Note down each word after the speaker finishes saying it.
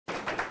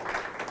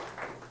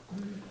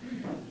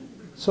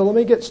So let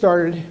me get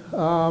started.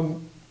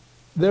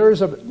 There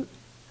is a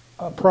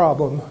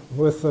problem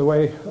with the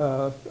way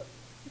the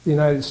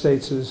United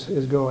States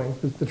is going.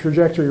 The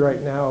trajectory right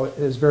now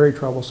is very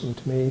troublesome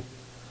to me.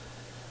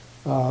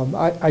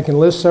 I can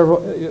list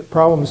several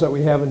problems that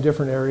we have in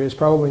different areas.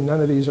 Probably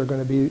none of these are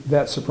going to be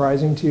that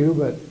surprising to you,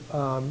 but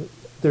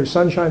there's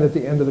sunshine at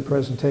the end of the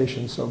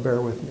presentation, so bear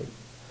with me.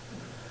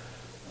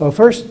 Well,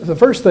 the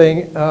first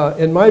thing,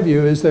 in my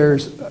view, is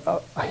there's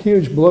a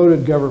huge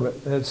bloated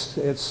government.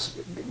 It's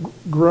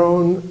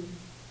grown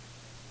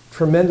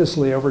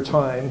tremendously over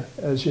time,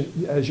 as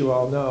you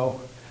all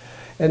know,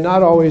 and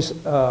not always,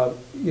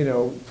 you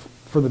know,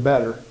 for the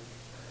better.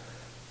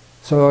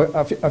 So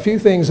a few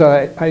things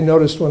I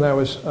noticed when I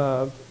was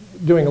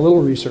doing a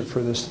little research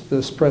for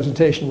this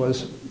presentation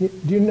was, do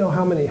you know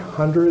how many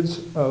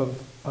hundreds of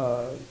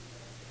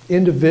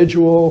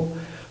individual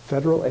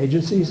federal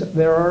agencies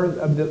there are?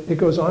 It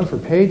goes on for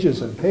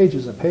pages and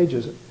pages and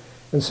pages.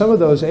 And some of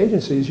those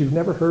agencies you've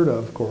never heard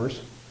of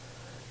course.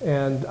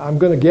 And I'm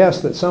going to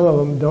guess that some of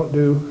them don't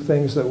do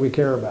things that we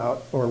care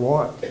about or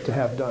want to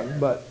have done,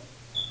 but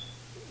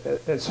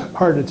it's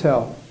hard to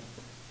tell.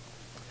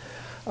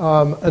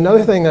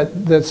 Another thing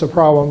that's a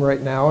problem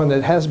right now, and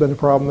it has been a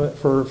problem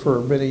for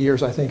many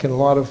years, I think, in a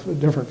lot of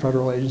different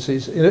federal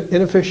agencies,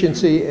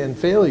 inefficiency and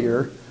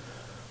failure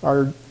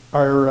are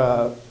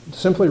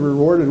simply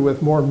rewarded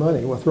with more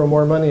money. We'll throw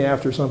more money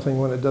after something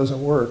when it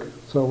doesn't work.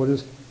 So we'll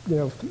just, you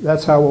know,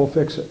 that's how we'll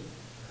fix it.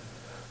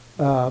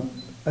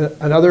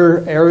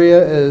 Another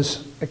area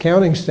is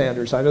accounting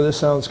standards. I know this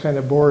sounds kind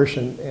of boorish,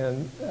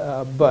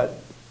 but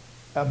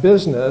a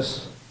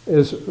business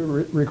is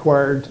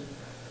required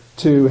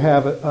to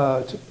have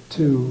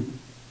to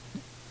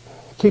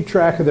keep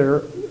track of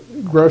their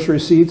gross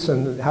receipts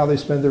and how they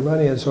spend their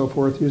money and so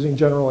forth using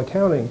general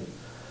accounting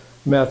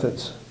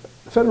methods.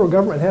 The federal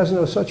government has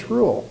no such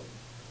rule.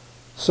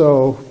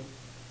 So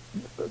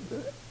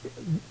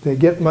they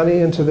get money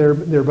into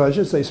their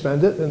budgets, they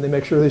spend it, and they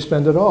make sure they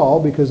spend it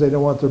all because they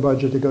don't want their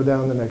budget to go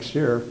down the next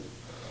year.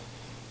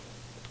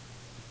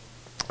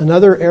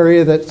 Another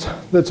area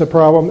that's a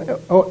problem,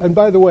 oh, and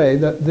by the way,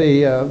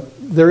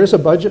 there is a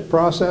budget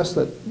process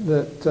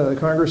that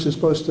Congress is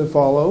supposed to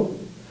follow,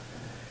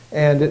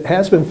 and it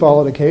has been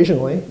followed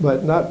occasionally,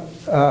 but not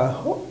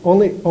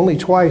only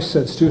twice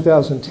since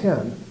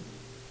 2010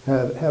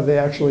 have they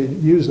actually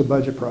used the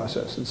budget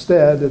process.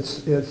 Instead,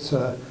 it's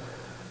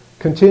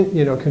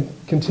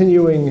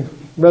continuing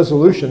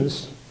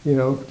resolutions. You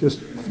know,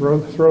 just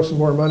throw some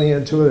more money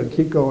into it and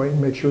keep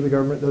going. Make sure the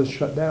government doesn't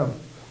shut down.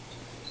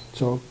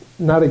 So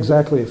not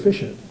exactly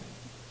efficient.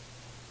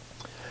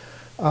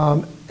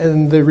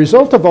 And the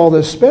result of all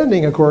this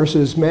spending, of course,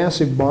 is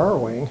massive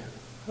borrowing.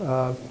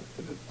 You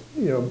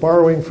know,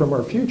 borrowing from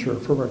our future,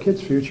 from our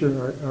kids' future and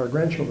our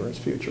grandchildren's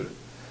future.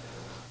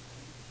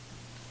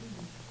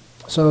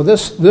 So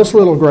this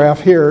little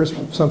graph here is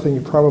something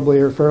you probably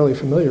are fairly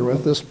familiar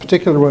with. This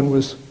particular one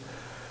was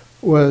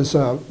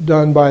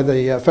done by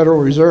the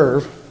Federal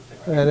Reserve,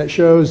 and it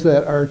shows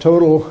that our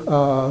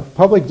total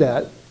public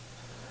debt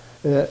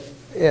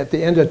at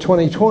the end of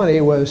 2020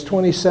 was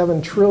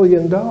 $27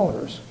 trillion.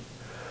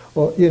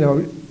 Well, you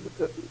know,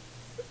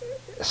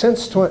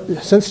 since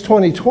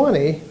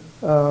 2020,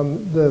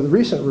 the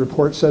recent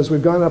report says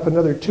we've gone up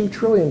another $2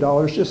 trillion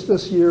just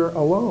this year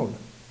alone.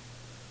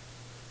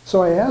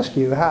 So I ask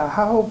you,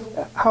 how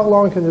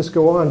long can this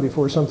go on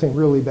before something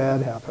really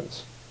bad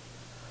happens?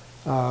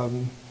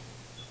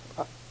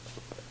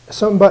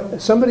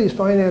 Somebody's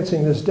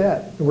financing this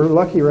debt. We're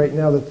lucky right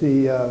now that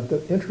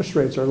the interest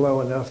rates are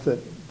low enough that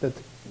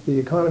the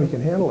economy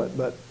can handle it,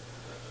 but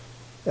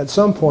at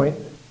some point,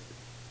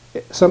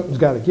 something's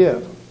got to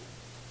give.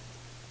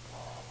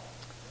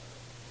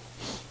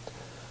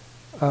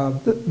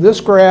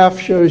 This graph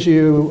shows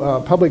you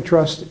public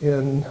trust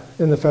in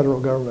the federal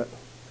government.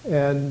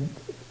 And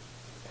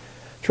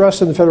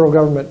trust in the federal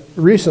government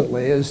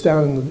recently is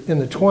down in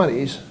the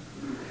 20s.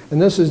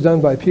 And this is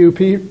done by Pew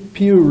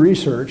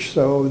Research.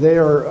 So they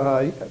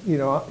are, you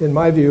know, in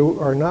my view,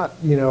 are not,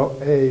 you know,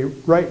 a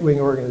right-wing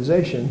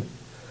organization.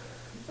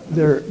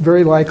 They're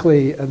very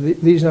likely,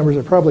 these numbers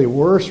are probably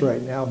worse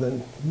right now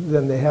than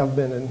they have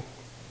been in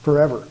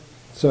forever.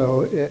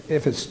 So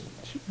if it's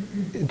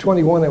in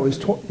 21, it was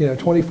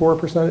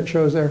 24% it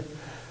shows there.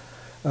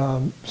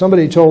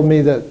 Somebody told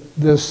me that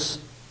this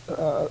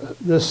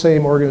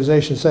same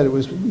organization said it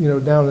was, you know,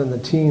 down in the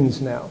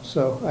teens now.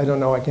 So I don't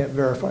know, I can't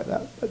verify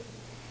that. But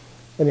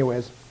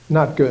anyways,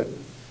 not good.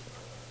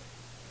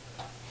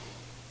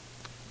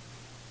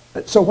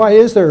 So why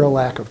is there a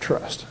lack of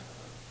trust?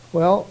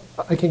 Well,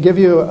 I can give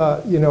you,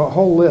 you know, a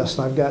whole list.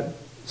 I've got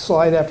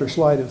slide after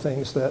slide of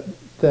things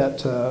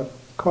that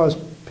cause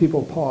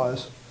people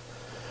pause.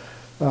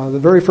 The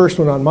very first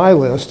one on my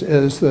list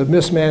is the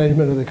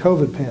mismanagement of the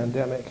COVID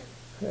pandemic.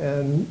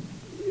 And,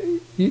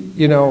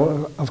 you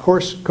know, of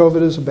course,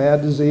 COVID is a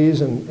bad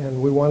disease,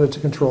 and we wanted to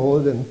control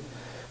it. And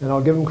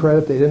I'll give them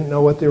credit. They didn't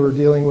know what they were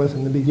dealing with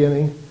in the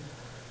beginning.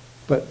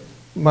 But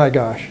my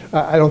gosh,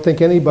 I don't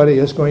think anybody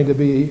is going to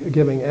be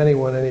giving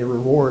anyone any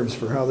rewards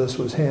for how this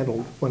was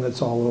handled when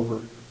it's all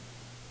over.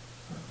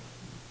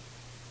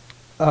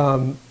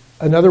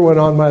 Another one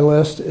on my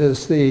list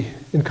is the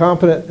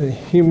incompetent and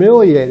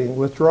humiliating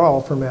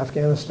withdrawal from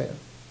Afghanistan.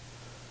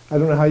 I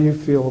don't know how you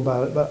feel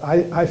about it, but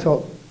I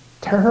felt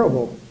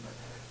terrible,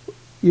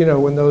 you know,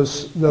 when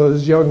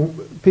those young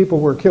people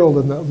were killed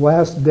in the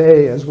last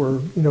day as we're,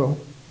 you know,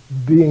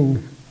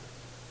 being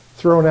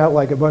thrown out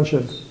like a bunch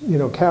of, you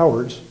know,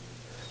 cowards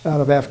out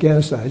of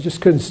Afghanistan. I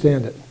just couldn't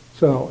stand it.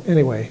 So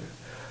anyway,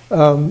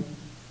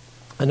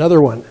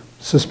 another one,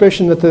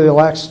 suspicion that the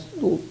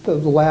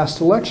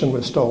last election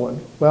was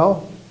stolen.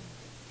 Well,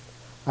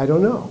 I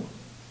don't know.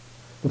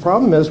 The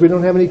problem is we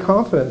don't have any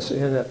confidence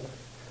in it.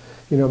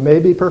 You know,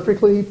 maybe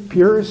perfectly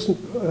pure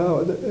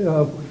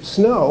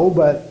snow,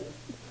 but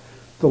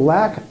the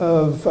lack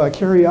of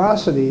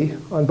curiosity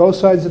on both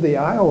sides of the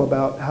aisle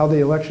about how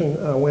the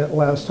election went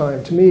last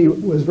time, to me,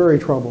 was very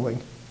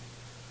troubling.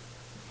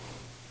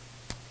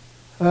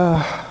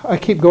 I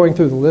keep going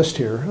through the list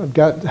here. I've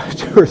got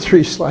 2 or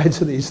 3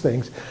 slides of these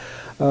things.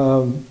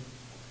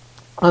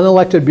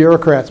 Unelected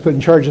bureaucrats put in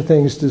charge of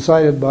things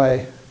decided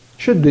by,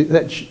 should be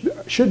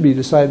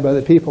decided by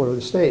the people or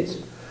the states.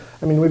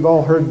 I mean, we've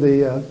all heard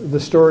the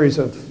stories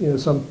of, you know,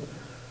 some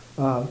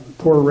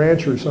poor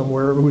rancher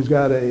somewhere who's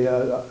got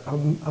a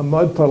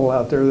mud puddle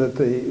out there that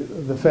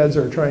the feds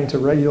are trying to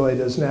regulate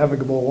as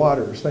navigable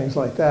waters, things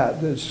like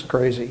that. It's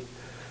crazy.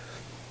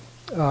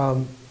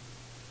 No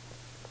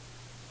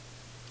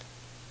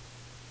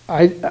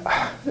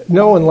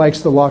one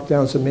likes the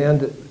lockdowns and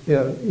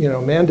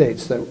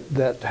mandates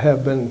that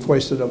have been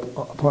foisted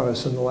upon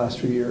us in the last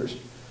few years.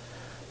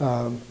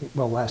 Well,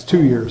 last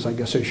 2 years, I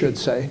guess I should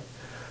say.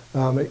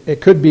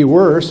 It could be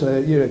worse. You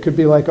know, it could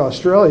be like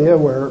Australia,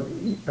 where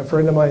a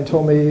friend of mine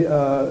told me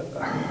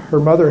her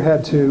mother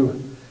had to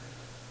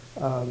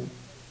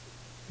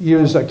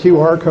use a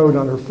QR code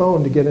on her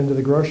phone to get into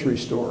the grocery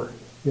store,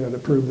 you know, to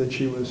prove that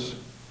she was,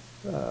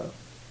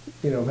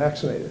 you know,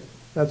 vaccinated,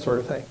 that sort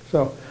of thing.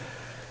 So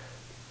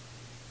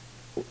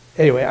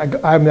anyway,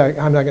 I'm not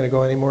going to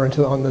go any more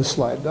on this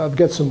slide. I'll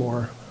get some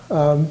more.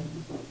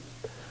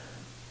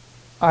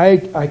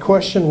 I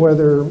question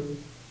whether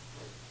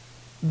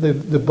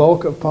the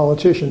bulk of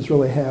politicians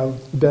really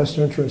have the best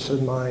interests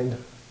in mind,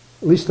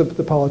 at least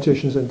the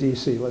politicians in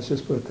D.C., let's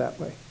just put it that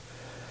way,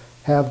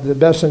 have the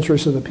best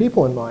interests of the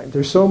people in mind.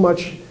 There's so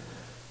much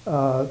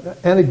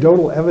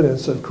anecdotal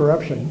evidence of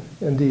corruption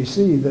in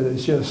D.C. that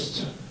is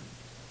just,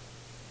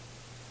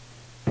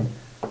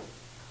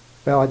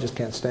 well, I just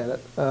can't stand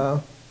it.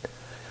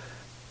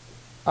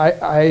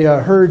 I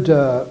heard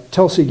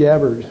Tulsi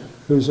Gabbard,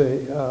 who's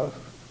a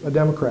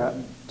Democrat,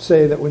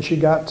 say that when she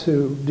got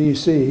to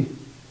D.C.,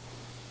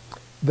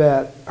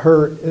 that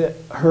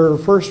her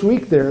first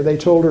week there, they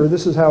told her,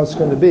 this is how it's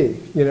going to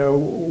be. You know,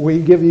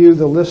 we give you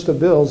the list of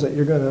bills that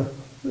you're going to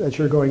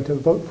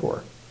vote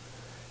for,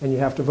 and you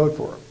have to vote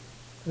for them.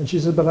 And she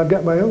said, but I've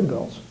got my own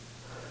bills.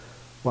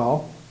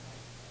 Well,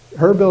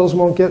 her bills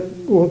won't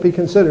be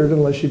considered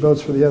unless she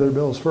votes for the other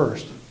bills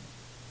first.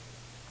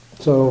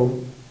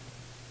 So,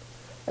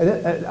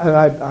 and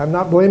I'm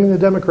not blaming the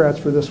Democrats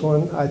for this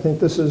one. I think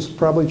this is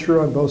probably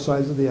true on both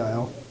sides of the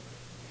aisle.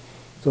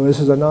 So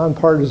this is a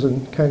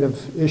nonpartisan kind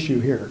of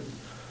issue here.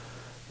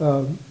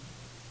 The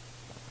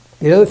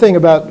other thing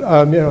about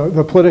you know,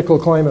 the political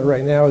climate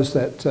right now is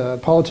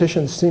that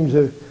politicians seem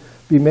to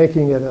be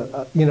making it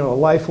a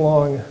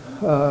lifelong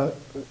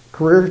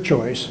career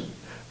choice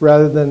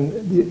rather than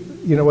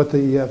what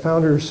the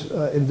founders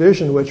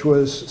envisioned, which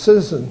was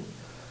citizen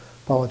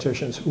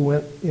politicians who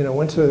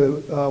went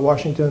to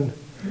Washington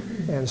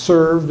and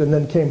served and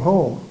then came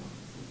home.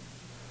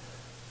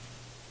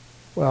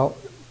 Well,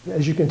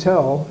 as you can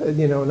tell,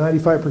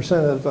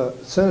 95%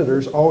 of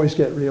senators always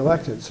get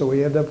reelected. So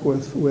we end up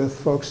with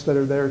folks that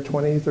are there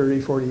 20,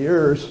 30, 40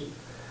 years.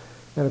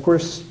 And of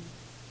course,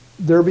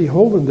 they're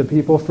beholden to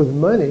people for the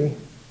money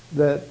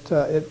that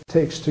it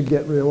takes to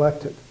get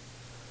reelected.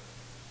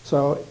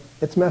 So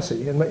it's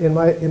messy. In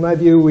my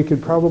view, we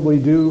could probably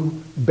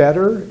do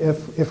better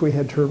if we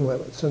had term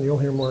limits. And you'll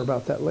hear more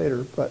about that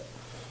later. But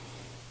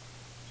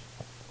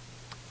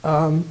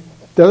the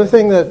other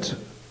thing that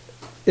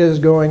is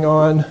going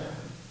on,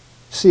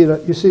 you see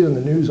it in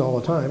the news all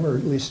the time, or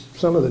at least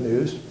some of the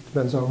news,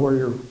 depends on where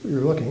you're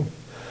looking.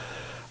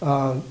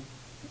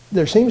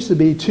 There seems to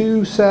be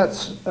two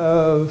sets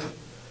of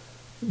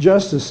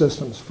justice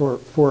systems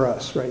for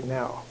us right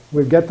now.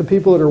 We've got the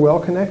people that are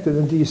well connected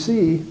in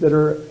D.C. that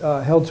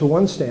are held to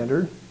one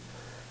standard,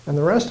 and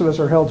the rest of us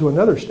are held to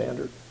another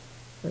standard.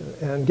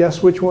 And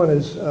guess which one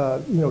is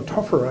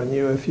tougher on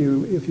you if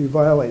you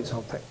violate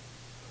something.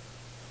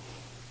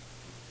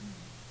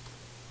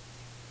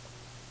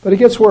 But it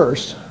gets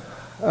worse.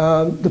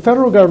 The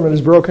federal government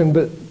is broken,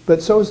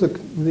 but so is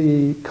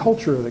the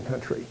culture of the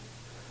country.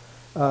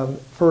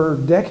 For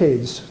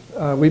decades,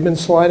 we've been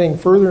sliding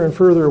further and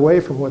further away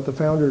from what the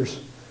founders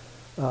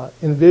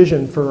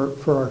envisioned for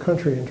our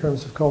country in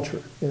terms of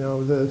culture.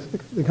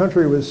 The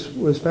country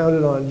was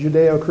founded on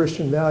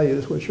Judeo-Christian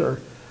values, which are,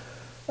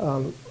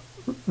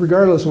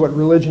 regardless of what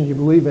religion you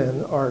believe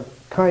in, are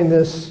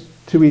kindness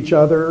to each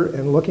other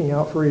and looking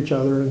out for each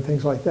other and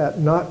things like that,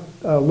 not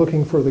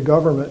looking for the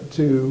government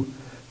to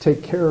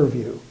take care of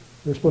you.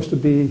 They're supposed to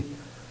be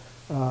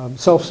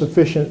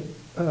self-sufficient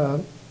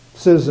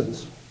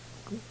citizens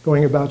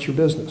going about your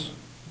business.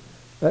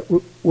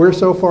 We're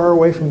so far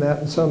away from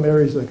that in some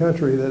areas of the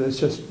country that it's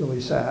just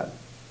really sad.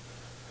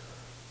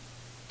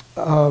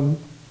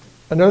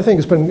 Another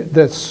thing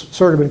that's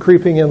sort of been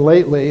creeping in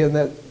lately, and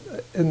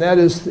that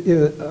is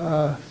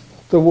the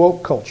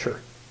woke culture.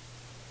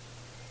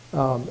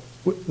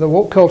 The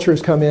woke culture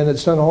has come in.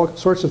 It's done all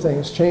sorts of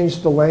things.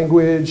 Changed the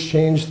language.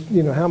 Changed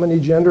how many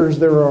genders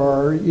there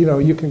are.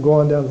 You can go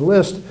on down the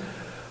list.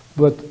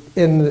 But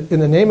in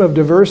the name of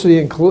diversity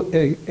and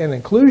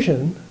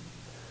inclusion,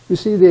 you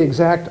see the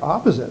exact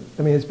opposite.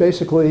 I mean, it's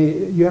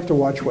basically you have to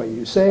watch what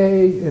you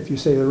say. If you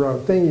say the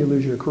wrong thing, you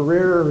lose your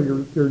career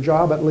or your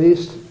job at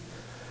least.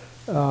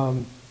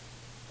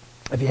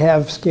 If you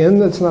have skin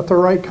that's not the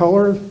right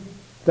color,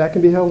 that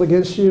can be held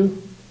against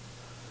you.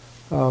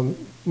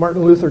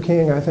 Martin Luther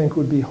King, I think,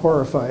 would be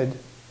horrified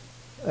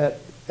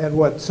at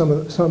what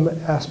some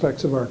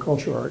aspects of our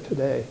culture are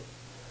today.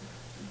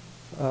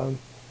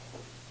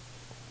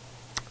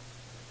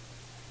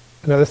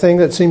 Another thing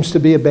that seems to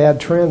be a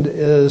bad trend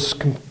is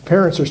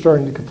parents are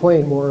starting to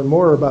complain more and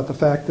more about the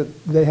fact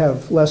that they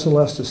have less and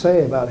less to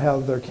say about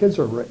how their kids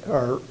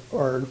are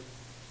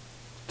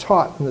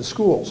taught in the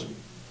schools.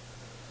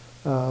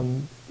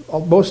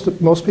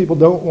 Most people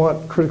don't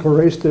want critical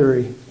race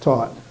theory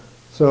taught,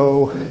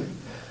 so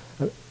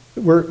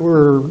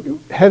we're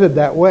headed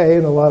that way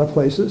in a lot of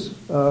places.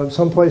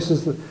 Some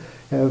places that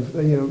have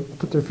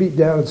put their feet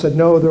down and said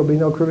no, there will be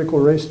no critical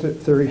race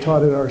theory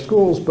taught in our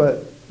schools,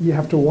 but you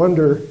have to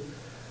wonder.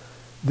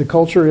 The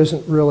culture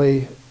isn't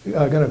really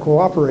going to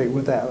cooperate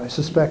with that. I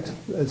suspect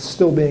it's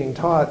still being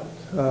taught,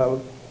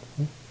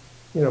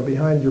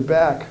 behind your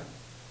back,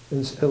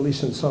 at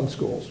least in some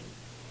schools.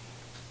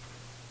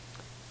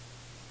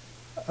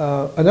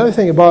 Another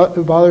thing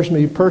that bothers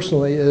me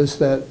personally is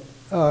that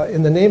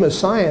in the name of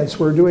science,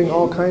 we're doing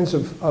all kinds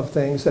of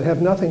things that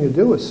have nothing to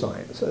do with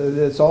science.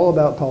 It's all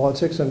about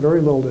politics and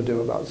very little to do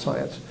about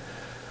science.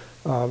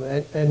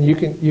 And you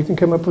can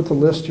come up with a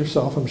list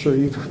yourself. I'm sure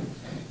you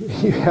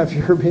have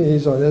your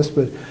opinions on this,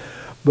 but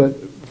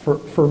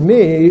for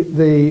me,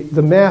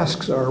 the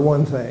masks are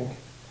one thing.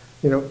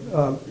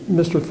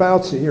 Mr.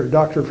 Fauci or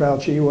Dr.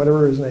 Fauci,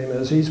 whatever his name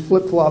is, he's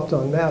flip-flopped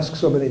on masks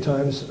so many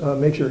times,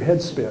 makes your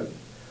head spin.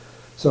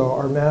 So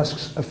are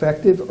masks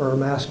effective or are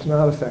masks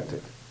not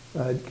effective?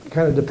 It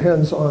kind of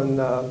depends on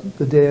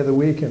the day of the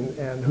week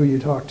and who you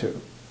talk to.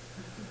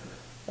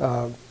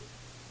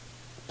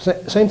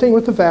 Same thing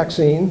with the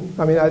vaccine.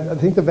 I mean, I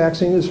think the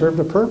vaccine has served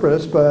a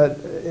purpose, but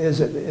is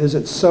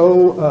it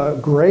so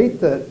great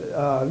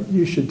that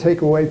you should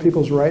take away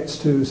people's rights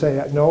to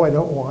say, no, I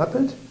don't want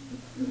it?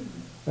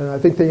 And I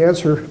think the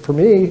answer for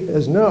me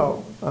is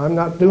no, I'm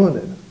not doing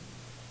it.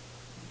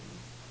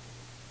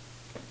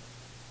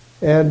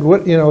 And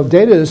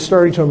data is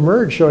starting to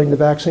emerge showing the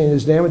vaccine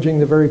is damaging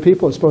the very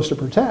people it's supposed to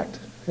protect.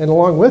 And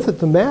along with it,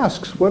 the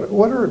masks.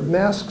 What are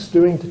masks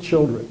doing to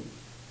children?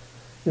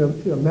 A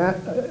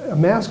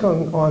mask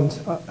on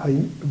a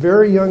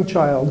very young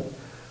child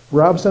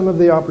robs them of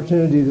the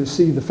opportunity to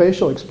see the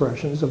facial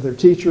expressions of their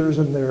teachers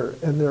and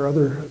their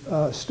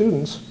other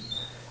students.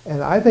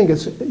 And I think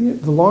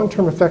the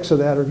long-term effects of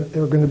that are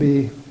going to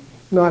be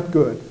not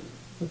good,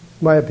 in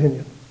my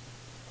opinion.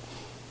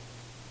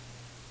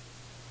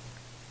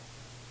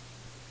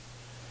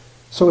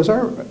 So is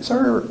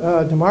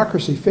our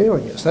democracy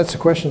failing us? That's the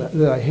question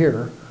that I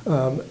hear.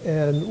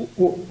 And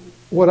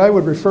what I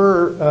would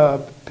refer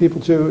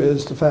people to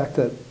is the fact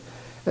that,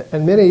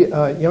 and many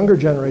younger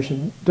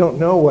generation don't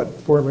know what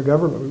form of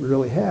government we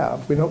really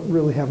have. We don't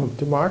really have a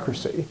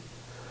democracy.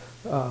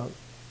 In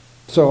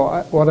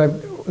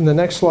the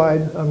next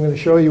slide, I'm going to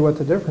show you what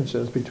the difference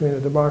is between a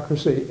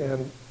democracy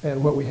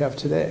and what we have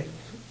today.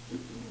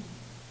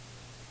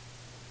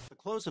 At the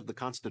close of the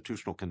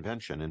Constitutional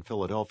Convention in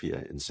Philadelphia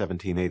in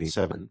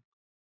 1787,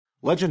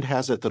 legend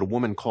has it that a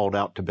woman called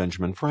out to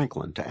Benjamin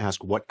Franklin to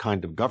ask what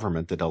kind of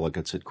government the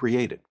delegates had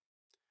created.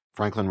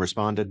 Franklin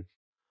responded,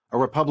 "A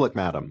republic,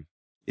 madam,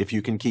 if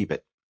you can keep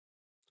it."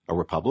 A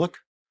republic?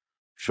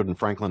 Shouldn't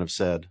Franklin have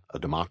said, a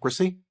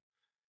democracy?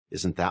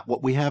 Isn't that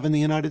what we have in the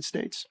United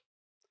States?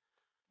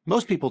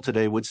 Most people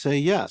today would say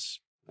yes.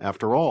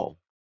 After all,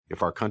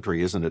 if our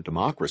country isn't a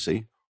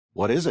democracy,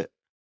 what is it?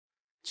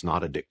 It's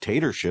not a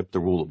dictatorship, the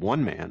rule of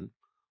one man,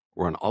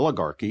 or an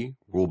oligarchy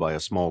ruled by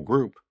a small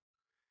group.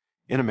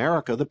 In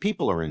America, the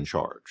people are in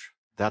charge.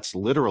 That's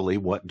literally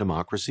what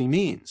democracy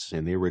means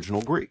in the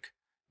original Greek.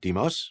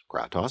 Demos,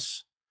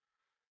 kratos.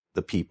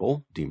 The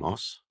people,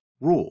 demos,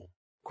 rule,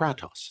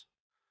 kratos.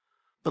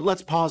 But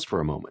let's pause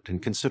for a moment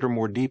and consider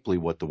more deeply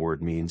what the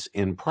word means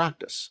in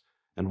practice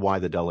and why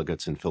the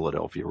delegates in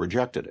Philadelphia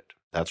rejected it.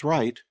 That's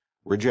right,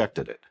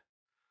 rejected it.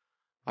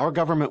 Our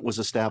government was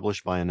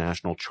established by a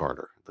national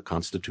charter, the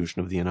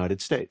Constitution of the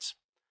United States.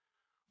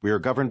 We are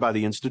governed by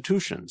the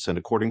institutions and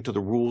according to the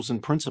rules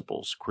and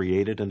principles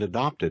created and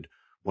adopted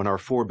when our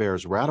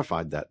forebears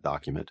ratified that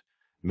document,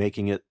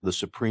 making it the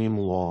supreme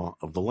law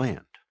of the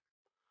land.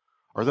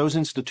 Are those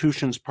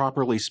institutions,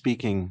 properly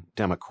speaking,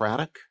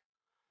 democratic?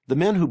 The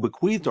men who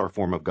bequeathed our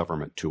form of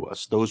government to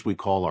us, those we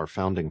call our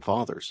founding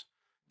fathers,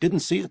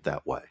 didn't see it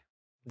that way.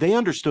 They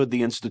understood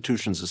the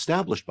institutions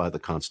established by the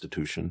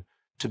Constitution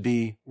to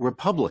be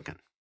republican.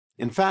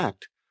 In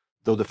fact,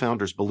 though the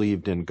founders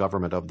believed in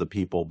government of the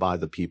people, by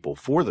the people,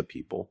 for the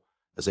people,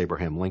 as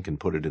Abraham Lincoln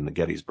put it in the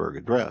Gettysburg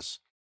Address,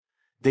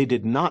 they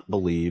did not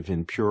believe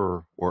in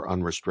pure or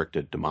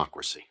unrestricted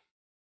democracy.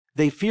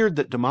 They feared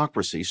that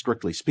democracy,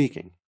 strictly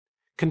speaking,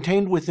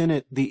 contained within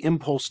it the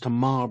impulse to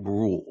mob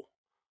rule,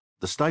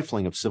 the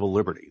stifling of civil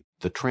liberty,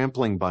 the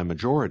trampling by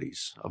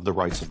majorities of the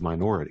rights of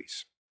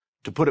minorities.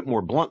 To put it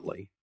more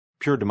bluntly,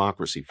 pure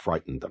democracy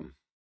frightened them.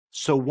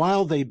 So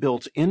while they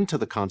built into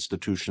the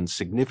Constitution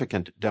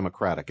significant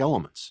democratic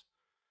elements,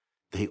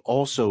 they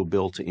also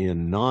built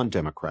in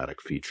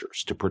non-democratic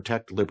features to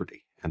protect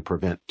liberty and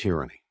prevent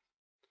tyranny.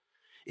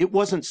 It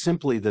wasn't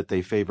simply that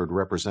they favored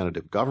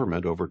representative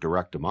government over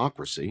direct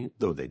democracy,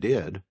 though they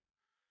did.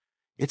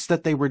 It's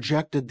that they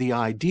rejected the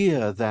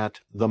idea that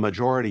the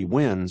majority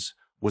wins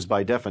was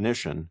by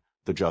definition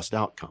the just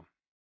outcome.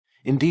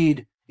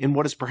 Indeed, in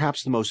what is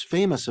perhaps the most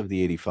famous of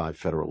the 85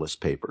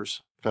 Federalist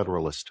Papers,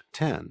 Federalist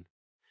 10,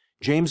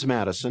 James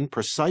Madison,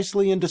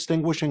 precisely in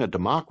distinguishing a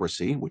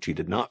democracy, which he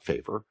did not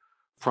favor,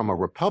 from a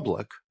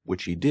republic,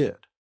 which he did,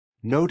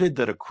 noted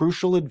that a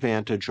crucial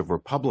advantage of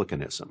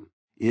republicanism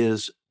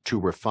is to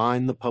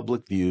refine the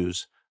public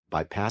views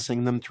by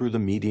passing them through the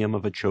medium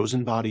of a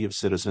chosen body of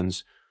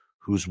citizens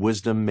whose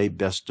wisdom may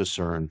best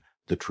discern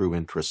the true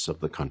interests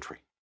of the country.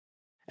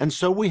 And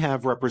so we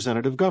have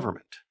representative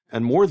government,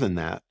 and more than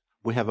that,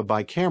 we have a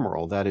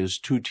bicameral, that is,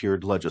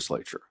 two-tiered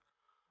legislature,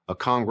 a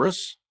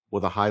Congress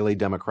with a highly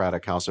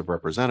democratic House of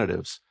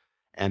Representatives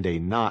and a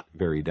not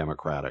very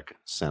democratic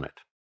Senate.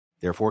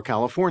 Therefore,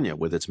 California,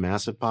 with its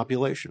massive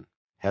population,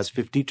 has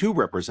 52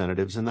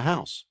 representatives in the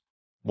House.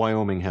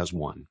 Wyoming has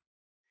 1.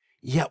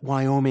 Yet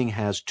Wyoming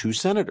has 2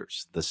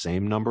 senators, the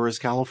same number as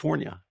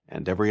California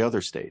and every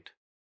other state.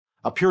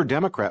 A pure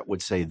Democrat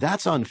would say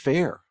that's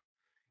unfair.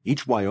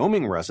 Each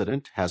Wyoming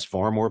resident has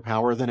far more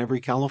power than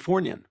every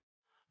Californian.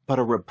 But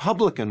a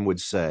Republican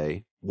would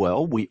say,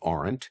 well, we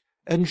aren't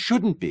and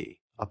shouldn't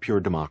be a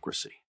pure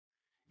democracy.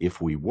 If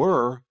we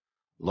were,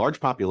 large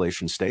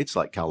population states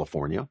like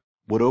California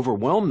would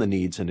overwhelm the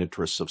needs and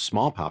interests of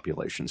small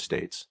population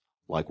states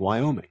like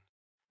Wyoming.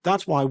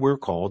 That's why we're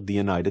called the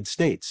United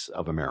States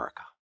of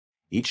America.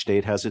 Each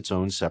state has its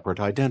own separate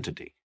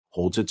identity,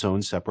 holds its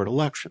own separate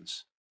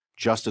elections.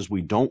 Just as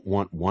we don't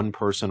want one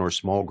person or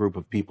small group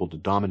of people to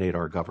dominate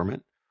our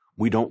government,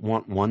 we don't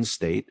want one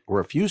state or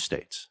a few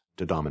states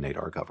to dominate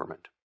our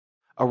government.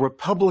 A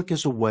republic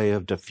is a way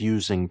of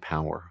diffusing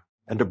power,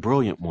 and a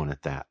brilliant one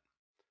at that.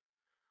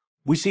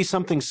 We see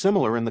something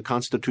similar in the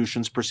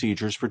Constitution's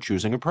procedures for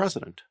choosing a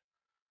president.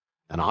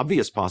 An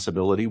obvious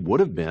possibility would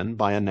have been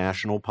by a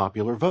national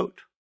popular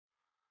vote.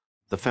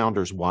 The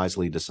founders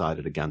wisely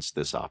decided against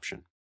this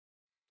option.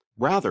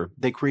 Rather,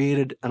 they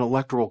created an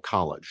electoral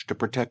college to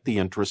protect the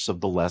interests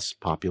of the less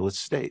populous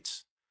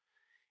states.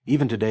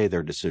 Even today,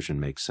 their decision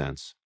makes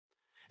sense.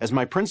 As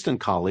my Princeton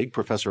colleague,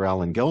 Professor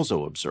Alan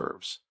Gelzo,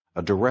 observes,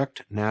 a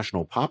direct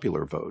national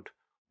popular vote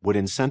would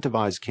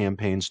incentivize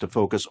campaigns to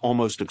focus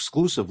almost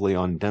exclusively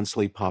on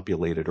densely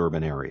populated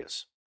urban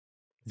areas.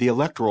 The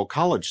electoral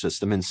college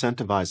system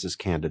incentivizes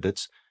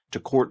candidates to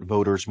court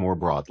voters more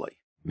broadly,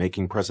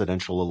 making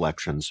presidential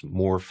elections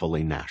more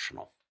fully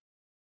national.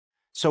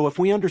 So if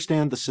we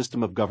understand the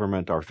system of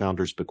government our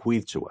founders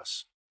bequeathed to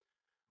us,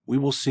 we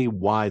will see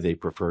why they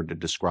preferred to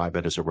describe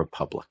it as a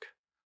republic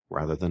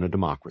rather than a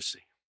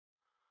democracy.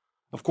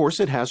 Of course,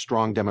 it has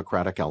strong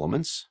democratic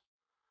elements,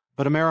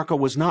 but America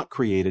was not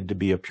created to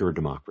be a pure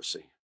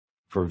democracy,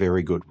 for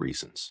very good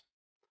reasons.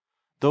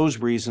 Those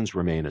reasons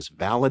remain as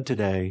valid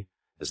today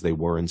as they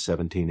were in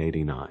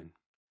 1789.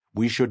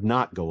 We should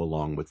not go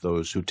along with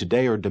those who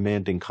today are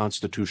demanding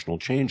constitutional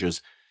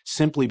changes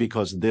simply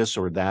because this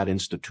or that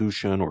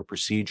institution or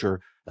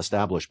procedure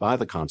established by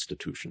the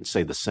Constitution,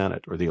 say the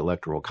Senate or the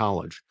Electoral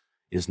College,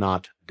 is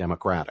not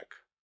democratic.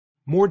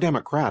 More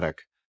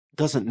democratic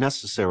doesn't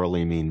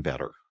necessarily mean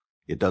better.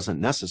 It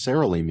doesn't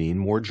necessarily mean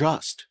more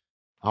just.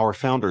 Our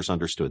founders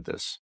understood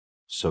this.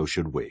 So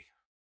should we.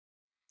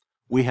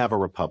 We have a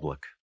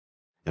republic,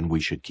 and we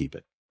should keep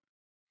it.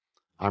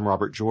 I'm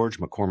Robert George,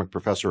 McCormick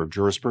Professor of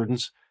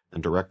Jurisprudence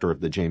and Director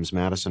of the James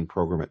Madison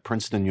Program at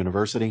Princeton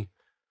University,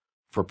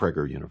 for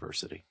Prager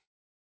University.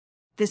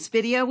 This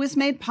video was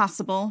made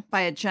possible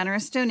by a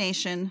generous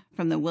donation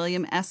from the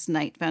William S.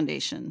 Knight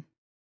Foundation.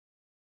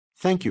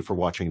 Thank you for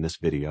watching this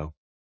video.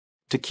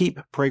 To keep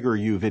Prager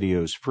U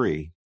videos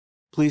free,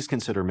 please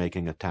consider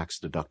making a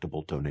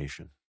tax-deductible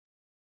donation.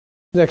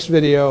 Next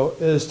video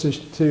is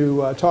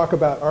to talk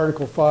about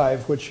Article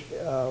 5, which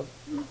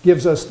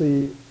gives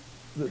citizens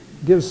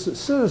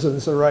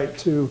the right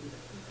to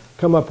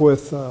come up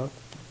with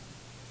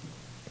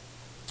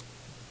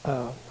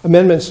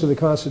amendments to the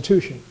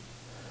Constitution.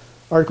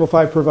 Article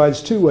 5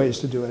 provides 2 ways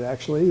to do it,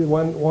 actually.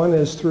 One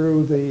is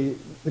through the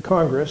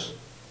Congress,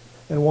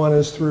 and one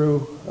is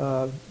through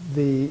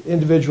the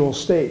individual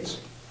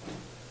states.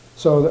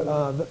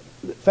 So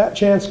fat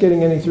chance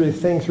getting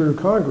anything through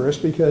Congress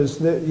because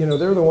they're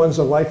the ones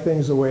that like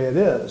things the way it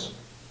is.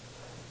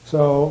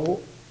 So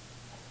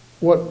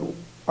what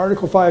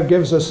Article 5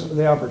 gives us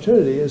the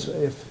opportunity is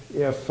if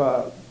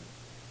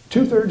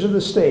 2/3 of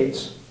the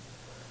states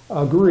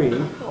agree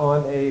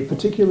on a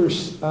particular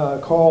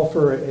call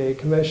for a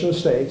convention of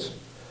states,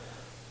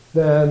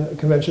 then a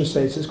convention of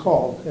states is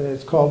called, and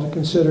it's called to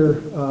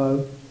consider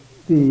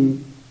the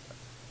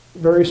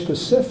very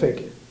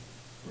specific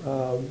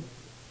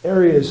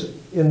areas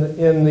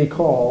in the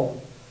call,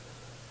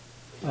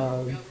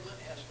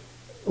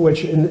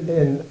 which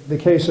in the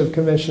case of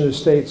convention of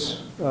states,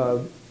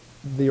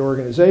 the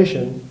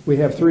organization, we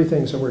have three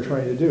things that we're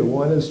trying to do.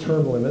 One is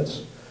term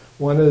limits,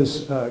 one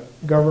is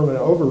government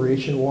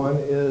overreach, and one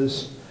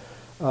is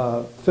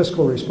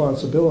fiscal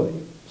responsibility.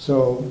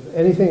 So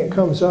anything that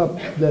comes up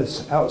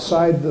that's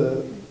outside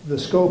the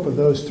scope of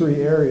those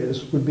three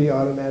areas would be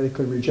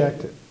automatically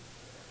rejected.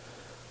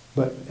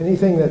 But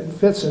anything that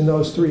fits in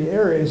those three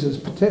areas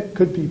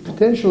could be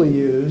potentially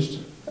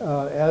used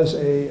as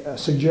a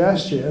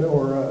suggestion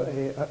or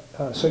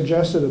a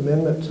suggested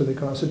amendment to the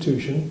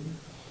Constitution,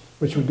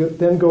 which would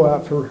then go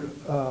out for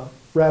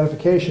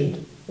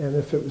ratification. And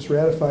if it was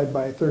ratified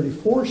by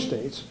 34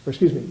 states, or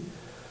excuse me,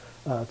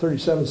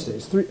 37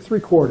 states, three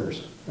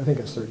quarters, I think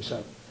it's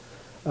 37,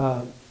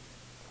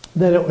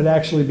 then it would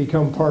actually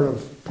become part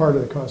of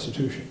the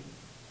Constitution.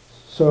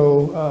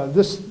 So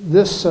this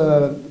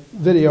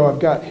video I've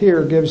got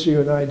here gives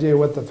you an idea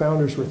what the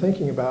founders were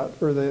thinking about,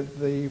 or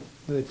the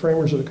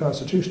framers of the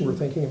Constitution were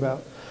thinking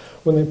about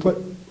when they put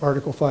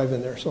Article 5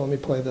 in there. So let me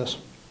play this.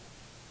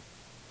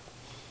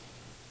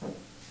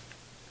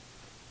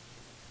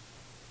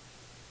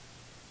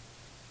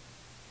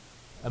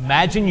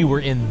 Imagine you were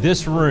in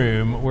this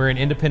room. We're in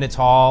Independence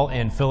Hall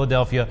in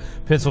Philadelphia,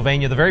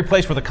 Pennsylvania, the very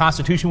place where the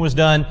Constitution was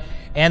done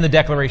and the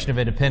Declaration of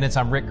Independence.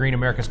 I'm Rick Green,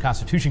 America's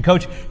Constitution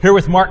coach, here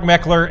with Mark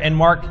Meckler. And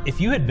Mark, if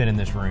you had been in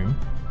this room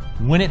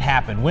when it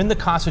happened, when the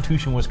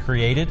Constitution was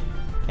created,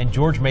 and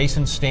George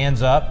Mason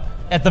stands up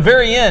at the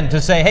very end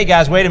to say, hey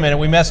guys, wait a minute,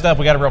 we messed up,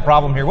 we got a real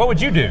problem here, what would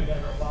you do?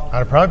 I'd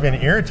have probably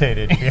been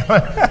irritated. Sit down, you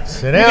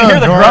can hear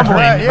the George. grumbling,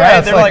 right? right?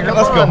 Yeah, They're like,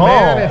 let's go home.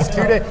 Man, it's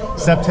 2 days.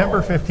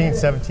 September 15th,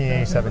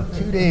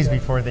 1787, 2 days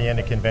before the end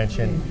of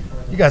convention.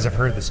 You guys have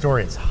heard the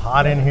story. It's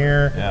hot in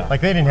here. Yeah. Like,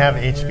 they didn't have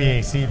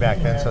HVAC back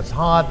then, so it's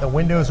hot. The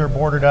windows are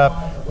boarded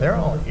up. They're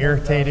all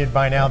irritated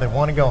by now. They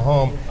want to go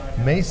home.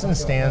 Mason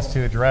stands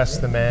to address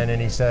the men,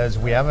 and he says,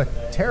 we have a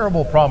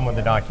terrible problem with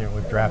the document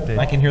we've drafted.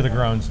 I can hear the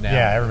groans now.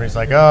 Yeah, everybody's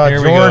like, oh,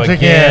 Here George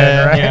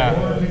again, right?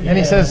 Yeah. And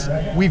he says,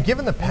 we've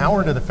given the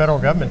power to the federal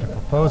government to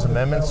propose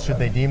amendments should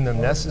they deem them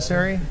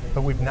necessary,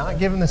 but we've not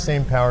given the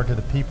same power to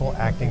the people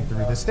acting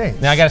through the states.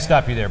 Now I got to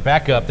stop you there.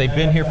 Back up. They've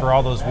been here for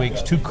all those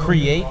weeks to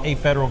create a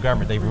federal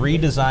government. They've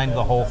redesigned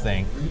the whole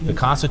thing. The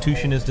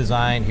Constitution is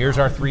designed. Here's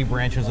our three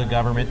branches of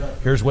government.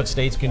 Here's what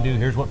states can do.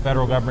 Here's what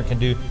federal government can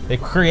do.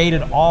 They've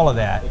created all of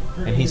that.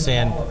 And he's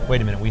saying,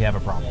 wait a minute, we have a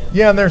problem.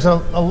 Yeah, and there's a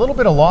little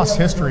bit of lost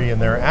history in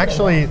there.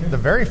 Actually, the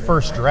very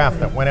first draft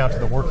that went out to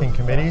the working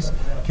committees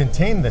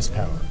contained this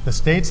power. The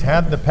states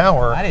had the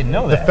power. I didn't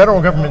know that. The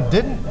federal government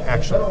didn't,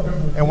 actually.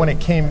 And when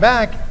it came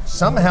back,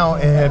 somehow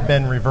it had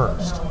been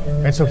reversed.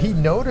 And so he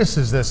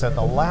notices this at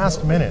the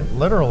last minute,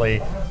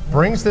 literally,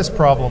 brings this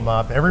problem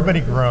up.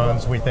 Everybody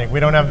groans. We think we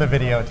don't have the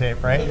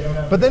videotape, right?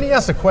 But then he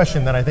asks a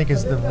question that I think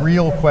is the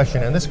real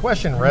question, and this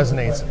question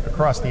resonates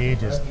across the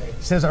ages.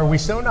 He says, are we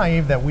so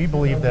naive that we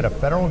believe that a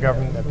federal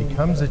government that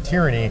becomes a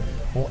tyranny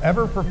will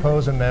ever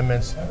propose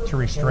amendments to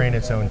restrain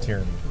its own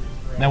tyranny?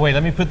 Now wait,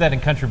 let me put that in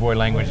country boy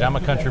language. I'm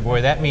a country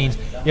boy. That means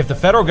if the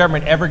federal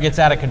government ever gets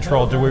out of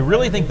control, do we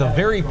really think the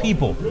very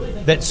people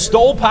that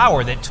stole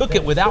power, that took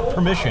it without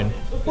permission,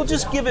 will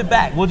just give it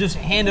back? We'll just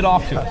hand it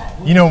off to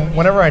us? You know,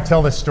 whenever I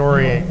tell this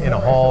story in a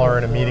hall or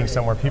in a meeting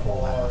somewhere, people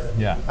laugh.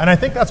 Yeah. And I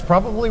think that's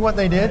probably what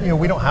they did. You know,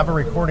 we don't have a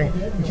recording.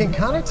 You can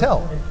kind of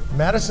tell.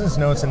 Madison's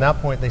notes, in that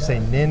point, they say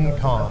nin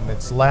com.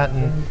 It's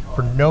Latin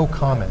for no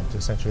comment,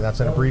 essentially.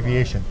 That's an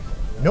abbreviation.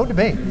 No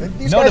debate.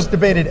 These guys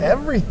debated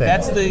everything.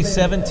 That's the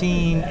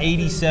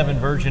 1787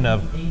 version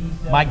of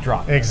mic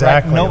drop.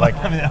 Exactly. Right? Like,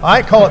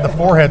 I call it the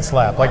forehead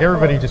slap. Like,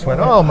 everybody just went,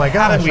 oh my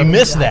gosh. We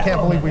missed that. I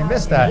can't believe we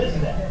missed that.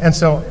 And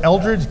so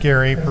Eldridge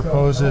Gary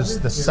proposes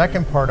the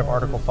second part of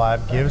Article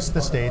 5, gives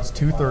the states,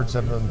 2/3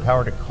 of them,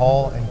 power to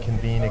call and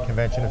convene a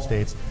convention of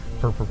states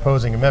for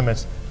proposing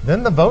amendments.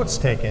 Then the vote's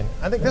taken.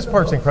 I think this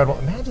part's incredible.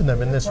 Imagine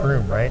them in this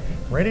room, right?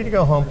 Ready to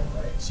go home.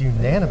 It's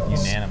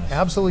unanimous. Unanimous.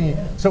 Absolutely.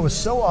 So it was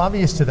so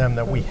obvious to them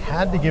that we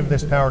had to give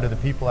this power to the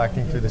people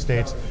acting through the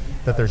states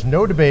that there's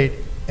no debate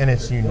and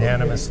it's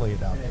unanimously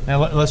adopted. Now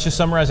let's just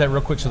summarize that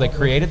real quick. So they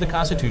created the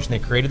Constitution, they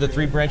created the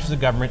three branches of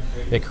government,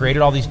 they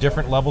created all these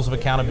different levels of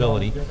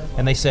accountability,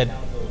 and they said,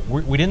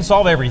 we didn't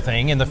solve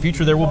everything. In the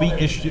future, there will be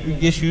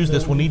issues.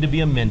 This will need to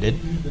be amended.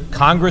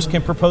 Congress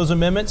can propose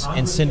amendments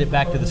and send it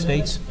back to the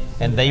states,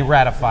 and they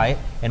ratify it.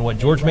 And what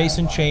George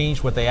Mason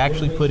changed, what they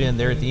actually put in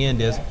there at the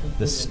end is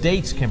the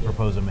states can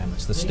propose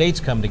amendments. The states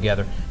come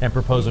together and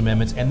propose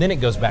amendments, and then it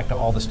goes back to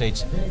all the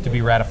states to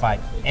be ratified.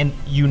 And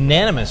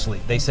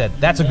unanimously, they said,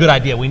 that's a good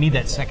idea. We need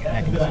that second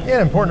mechanism.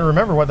 Yeah, important to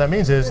remember what that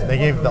means is they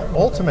gave the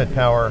ultimate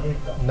power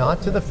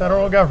not to the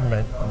federal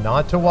government,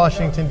 not to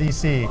Washington,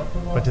 D.C.,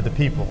 but to the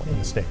people in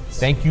the states.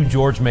 Thank you,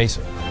 George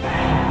Mason.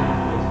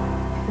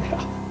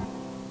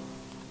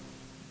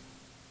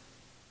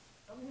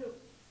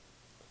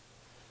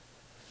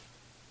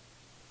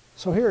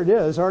 So here it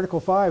is. Article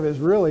 5 is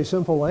really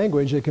simple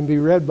language. It can be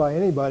read by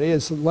anybody.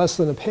 It's less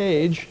than a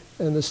page.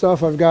 And the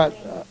stuff I've got,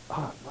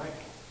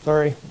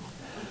 sorry.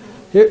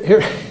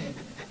 Here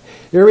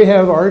we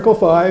have Article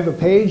 5, a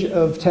page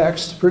of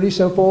text, pretty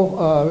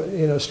simple,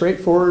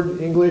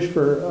 straightforward English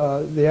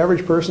for the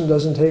average person.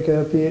 Doesn't take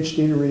a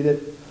PhD to read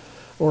it,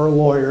 or a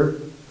lawyer.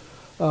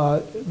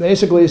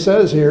 Basically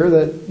says here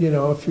that,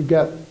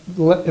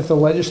 if the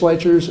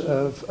legislatures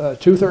of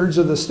 2/3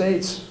 of the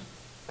states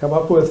come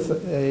up with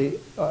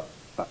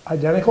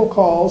identical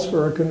calls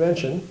for a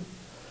convention,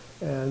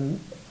 and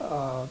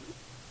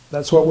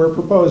that's what we're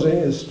proposing,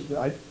 is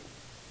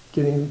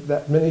getting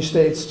that many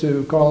states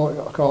to call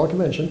a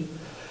convention.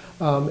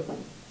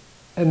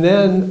 And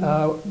then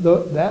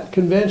that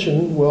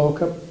convention will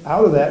come,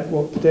 out of that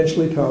will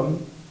potentially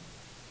come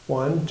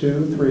 1,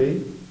 2,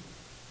 3,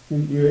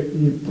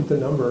 you put the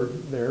number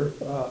there,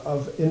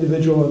 of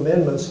individual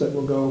amendments that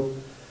will go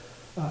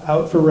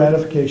out for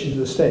ratification to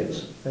the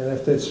states. And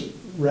if it's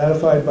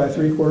ratified by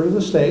 3/4 of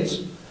the states,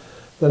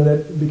 then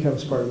that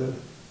becomes part of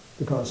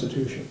the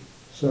Constitution.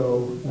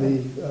 So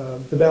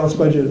the balanced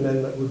budget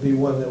amendment would be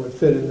one that would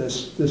fit in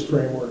this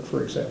framework,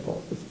 for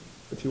example,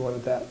 if you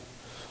wanted that.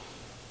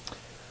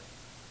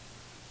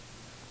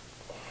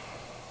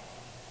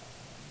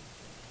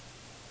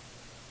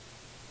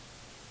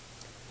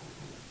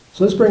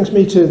 So this brings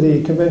me to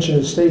the Convention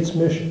of States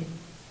mission.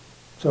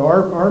 So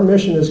our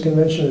mission as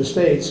Convention of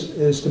States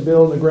is to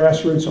build a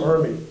grassroots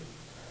army.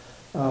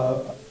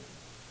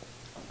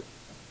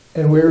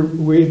 And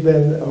we've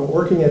been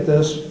working at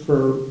this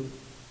for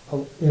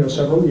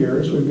several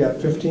years. We've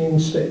got 17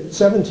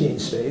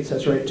 states.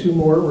 That's right, 2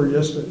 more were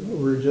just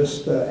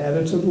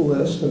added to the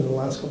list in the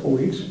last couple of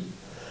weeks.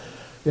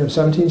 We have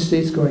 17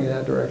 states going in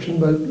that direction.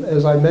 But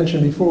as I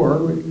mentioned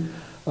before,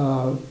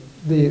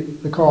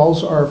 the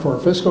calls are for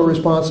fiscal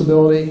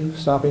responsibility,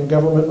 stopping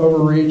government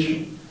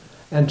overreach,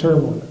 and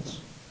term limits.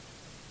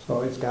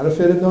 So it's got to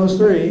fit in those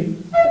 3.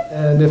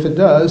 And if it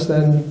does,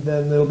 then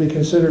it'll be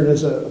considered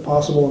as a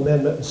possible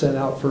amendment and sent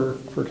out for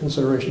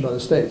consideration by the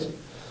states.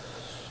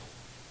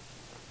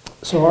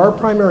 So our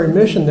primary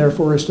mission,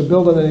 therefore, is to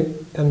build an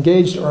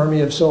engaged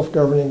army of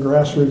self-governing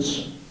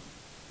grassroots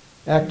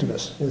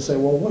activists. And you say,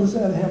 well, what does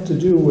that have to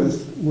do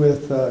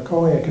with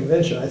calling a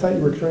convention? I thought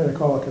you were trying to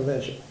call a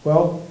convention.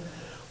 Well,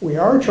 we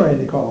are trying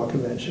to call a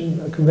convention.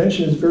 A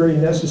convention is a very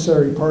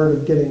necessary part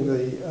of getting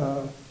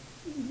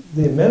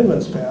the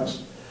amendments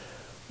passed.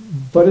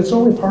 But it's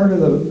only part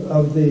of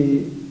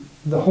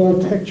the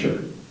whole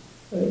picture.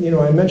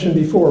 I mentioned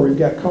before, we've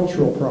got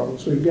cultural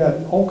problems. We've got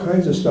all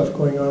kinds of stuff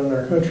going on in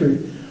our country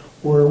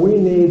where we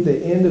need the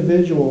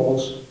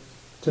individuals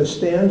to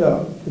stand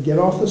up, to get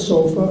off the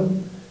sofa,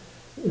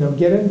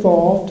 get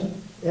involved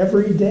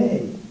every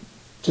day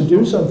to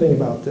do something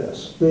about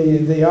this.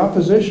 The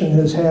opposition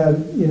has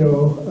had,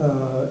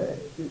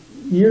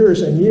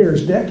 years and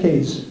years,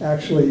 decades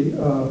actually,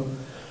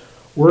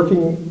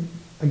 working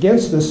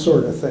against this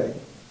sort of thing.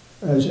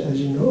 As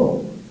you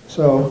know.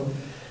 So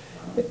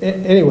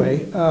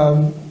anyway,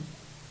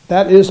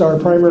 that is our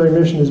primary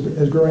mission,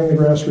 is growing the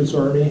grassroots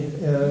army.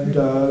 And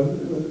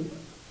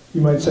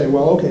you might say,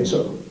 well, okay,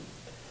 so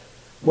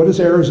what is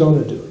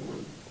Arizona doing?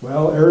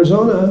 Well,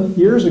 Arizona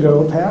years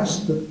ago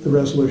passed the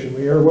resolution.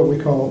 We are what we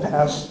call a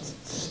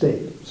passed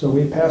state. So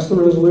we passed the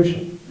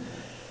resolution.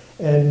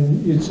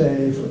 And you'd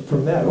say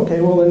from that,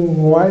 okay, well then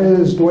why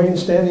is Dwayne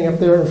standing up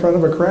there in front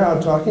of a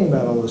crowd talking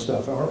about all this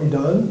stuff? Aren't we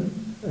done?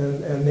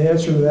 And the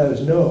answer to that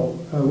is no.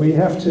 We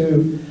have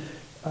to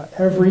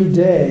every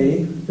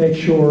day make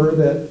sure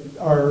that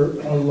our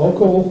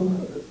local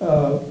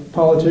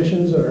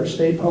politicians and our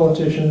state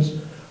politicians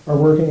are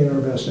working in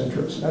our best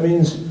interests. That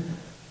means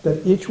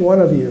that each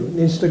one of you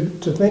needs to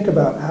think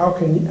about how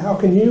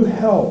can you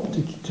help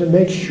to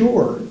make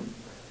sure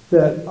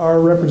that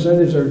our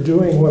representatives are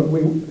doing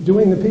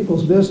the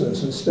people's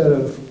business instead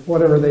of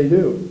whatever they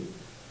do.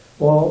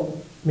 Well,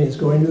 it means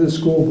going to the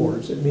school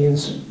boards. It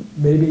means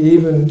maybe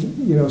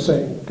even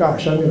saying,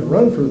 gosh, I'm going to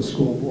run for the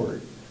school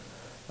board.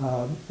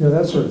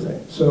 That sort of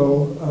thing.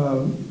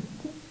 So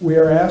we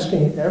are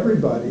asking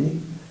everybody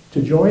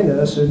to join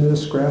us in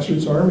this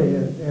grassroots army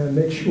and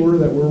make sure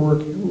that we're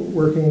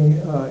working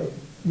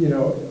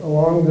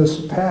along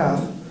this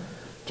path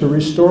to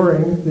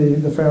restoring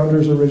the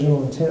founders'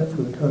 original intent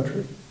for the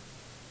country.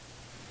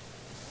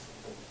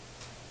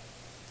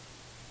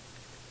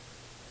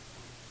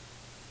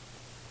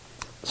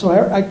 So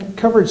I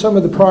covered some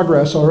of the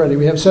progress already.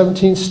 We have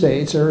 17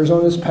 states.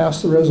 Arizona's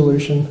passed the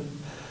resolution.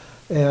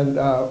 And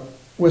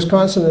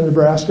Wisconsin and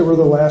Nebraska were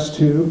the last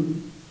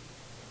two.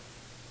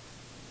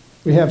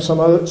 We have some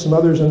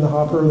others in the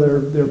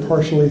hopper. They're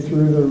partially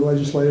through the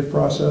legislative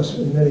process.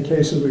 In many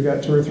cases, we've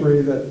got 2 or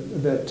 3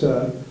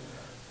 that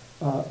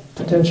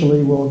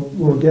potentially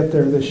will get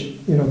there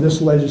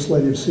this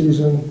legislative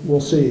season. We'll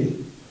see.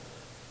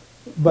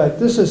 But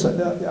this is an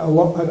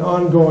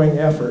ongoing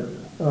effort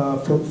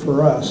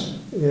for us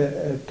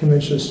at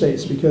Convention of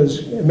States,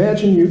 because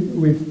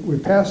imagine we're a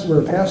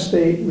past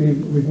state.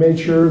 We've made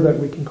sure that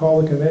we can call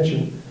the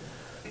convention.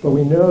 But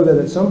we know that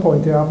at some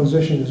point the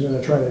opposition is going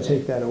to try to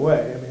take that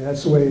away. I mean,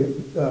 that's the way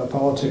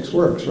politics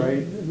works,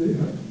 right?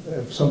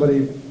 If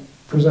somebody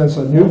presents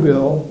a new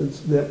bill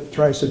that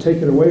tries to take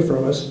it away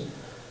from us,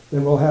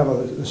 then we'll have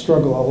a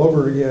struggle all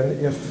over again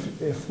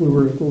if we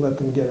were to let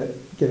them get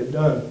it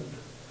done.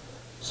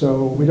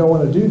 So we don't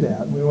want to do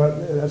that.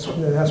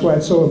 That's why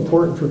it's so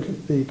important for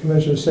the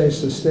Convention of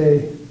States to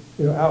stay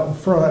out in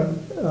front,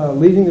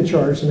 leading the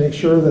charge to make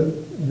sure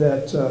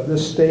that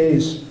this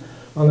stays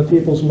on the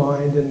people's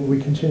mind, and we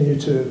continue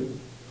to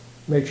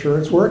make sure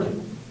it's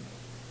working.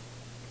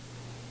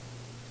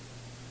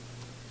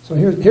 So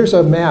here's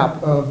a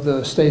map of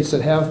the states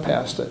that have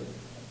passed it.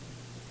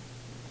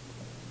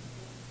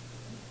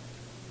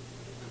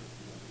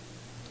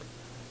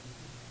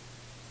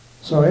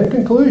 So in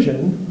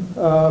conclusion,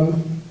 I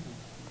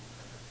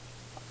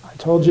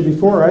told you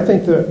before, I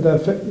think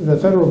the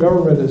federal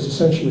government is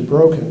essentially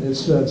broken.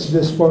 It's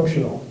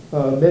dysfunctional.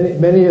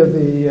 Many of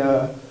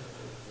the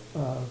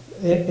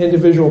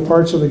individual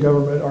parts of the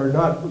government are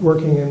not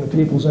working in the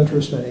people's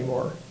interest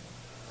anymore.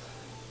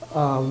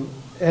 And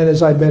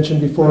as I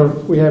mentioned before,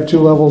 we have 2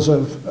 levels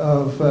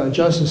of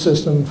justice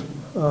system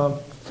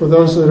for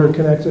those that are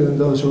connected and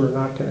those who are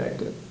not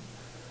connected.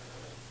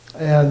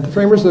 And the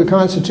framers of the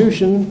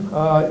Constitution,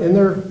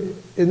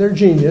 in their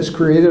genius,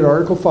 created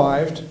Article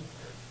 5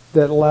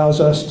 that allows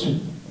us to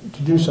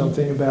do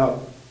something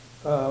about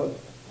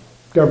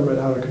government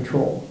out of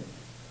control.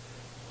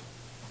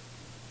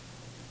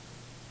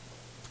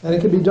 And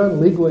it can be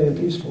done legally and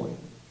peacefully.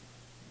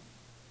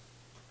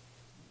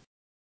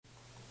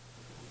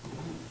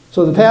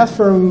 So the path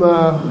from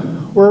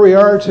where we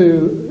are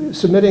to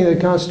submitting the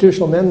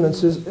constitutional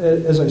amendments is,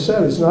 as I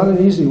said, it's not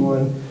an easy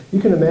one. You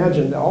can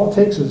imagine, all it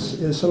takes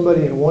is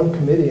somebody in one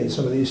committee in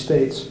some of these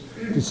states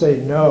to say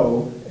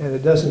no, and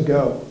it doesn't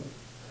go.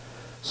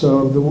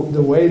 So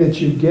the way that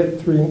you get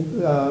through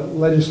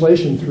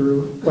legislation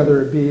through,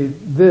 whether it be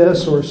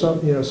this or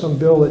some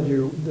bill that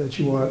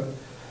you want,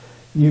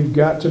 you've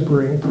got to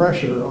bring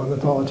pressure on the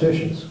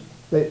politicians.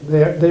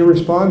 They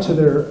respond to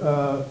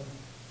the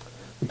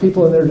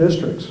people in their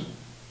districts.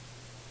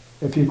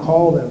 If you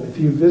call them, if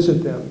you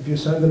visit them, if you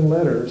send them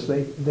letters,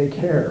 they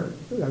care.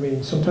 I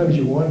mean, sometimes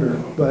you wonder,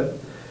 but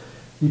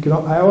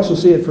I also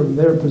see it from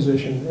their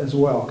position as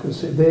well,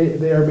 because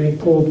they are being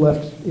pulled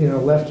left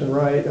and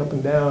right, up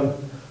and down,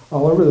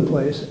 all over the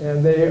place,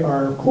 and they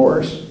are, of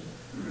course,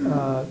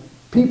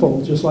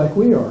 people just like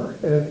we are,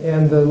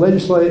 and the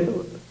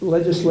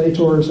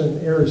legislators in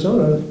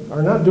Arizona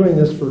are not doing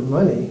this for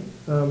money.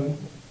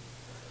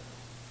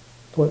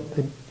 What,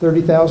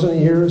 $30,000 a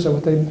year, is that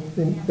what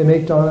they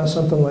make, Donna?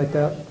 Something like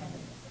that?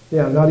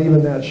 Yeah, not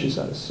even that, she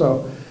says.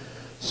 So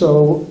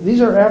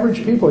these are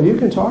average people. You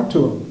can talk to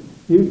them.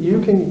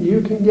 You can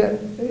get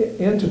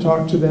in to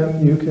talk to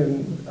them. You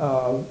can.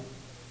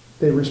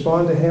 They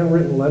respond to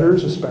handwritten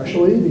letters,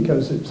 especially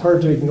because it's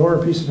hard to ignore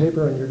a piece of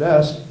paper on your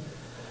desk.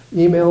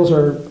 Emails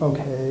are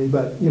okay,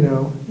 but you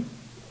know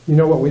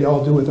what we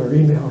all do with our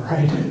email,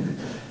 right?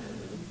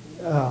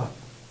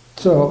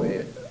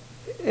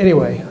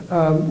 Anyway,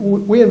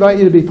 we invite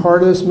you to be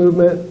part of this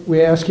movement.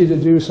 We ask you to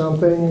do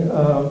something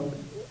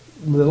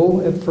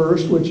little at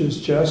first, which is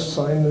just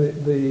sign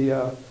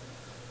the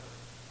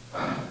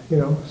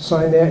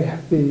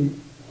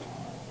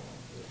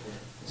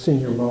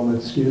senior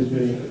moment, excuse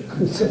me.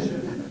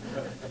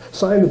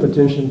 Sign the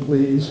petition,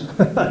 please.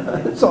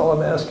 That's all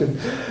I'm asking.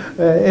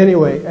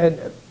 Anyway,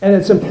 and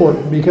it's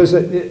important because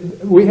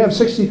we have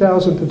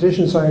 60,000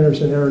 petition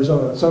signers in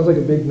Arizona. It sounds like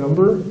a big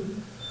number.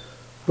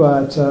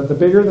 But the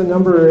bigger the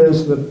number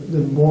is, the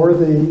more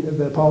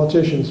the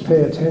politicians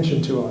pay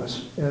attention to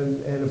us.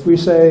 And if we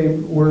say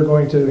we're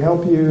going to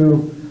help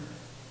you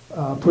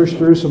push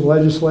through some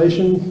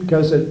legislation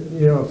because it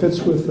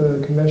fits with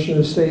the Convention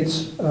of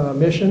States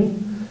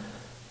mission,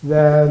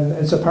 then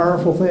it's a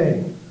powerful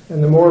thing.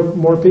 And the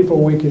more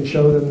people we can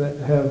show them that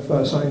have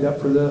signed up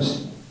for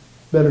this,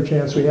 better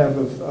chance we have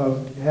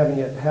of having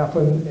it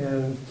happen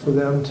and for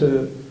them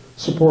to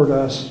support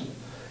us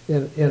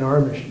in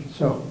our mission.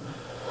 So.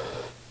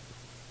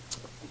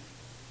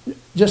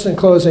 Just in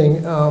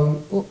closing,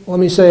 let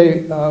me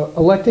say,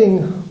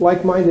 electing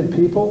like-minded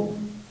people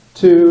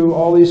to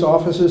all these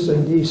offices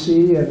in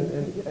D.C.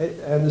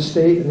 and the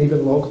state and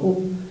even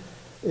local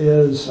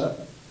is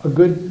a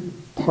good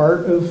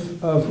part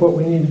of what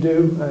we need to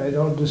do. I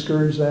don't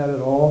discourage that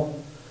at all,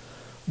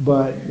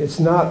 but it's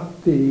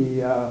not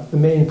the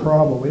main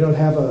problem. We don't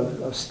have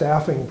a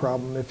staffing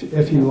problem,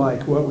 if you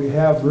like. What we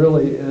have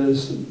really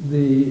is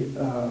the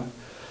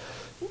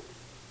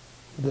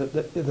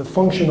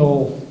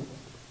functional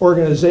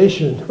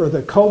organization or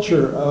the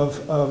culture of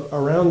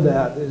around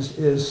that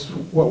is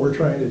what we're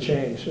trying to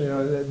change. You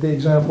know, the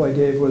example I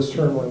gave was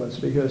term limits,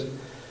 because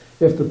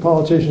if the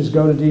politicians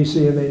go to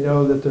DC and they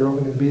know that they're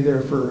only going to be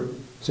there for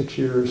 6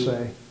 years,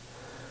 say,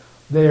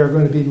 they are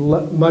going to be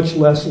much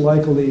less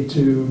likely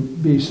to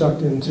be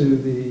sucked into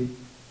the,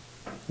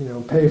 you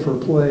know,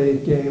 pay-for-play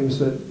games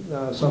that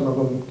some of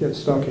them get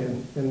stuck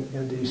in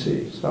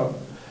DC. So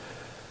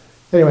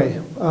anyway,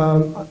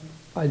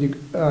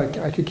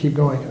 I could keep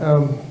going.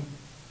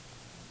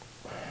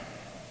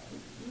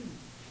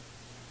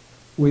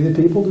 We the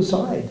people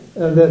decide.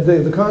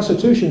 The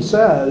Constitution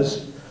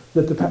says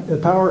that the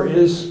power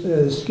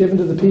is given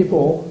to the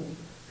people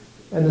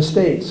and the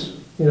states.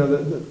 You know,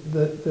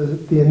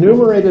 the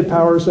enumerated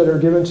powers that are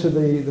given to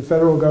the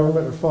federal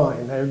government are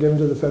fine. They are given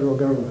to the federal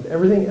government.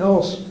 Everything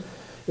else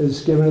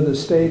is given to the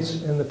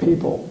states and the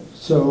people.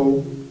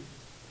 So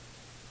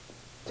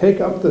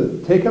take up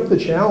the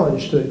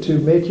challenge to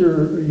make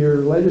your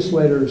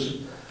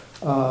legislators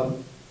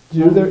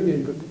do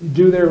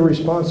their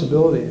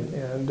responsibility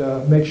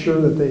and make sure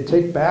that they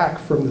take back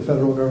from the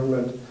federal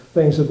government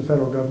things that the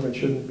federal government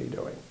shouldn't be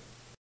doing.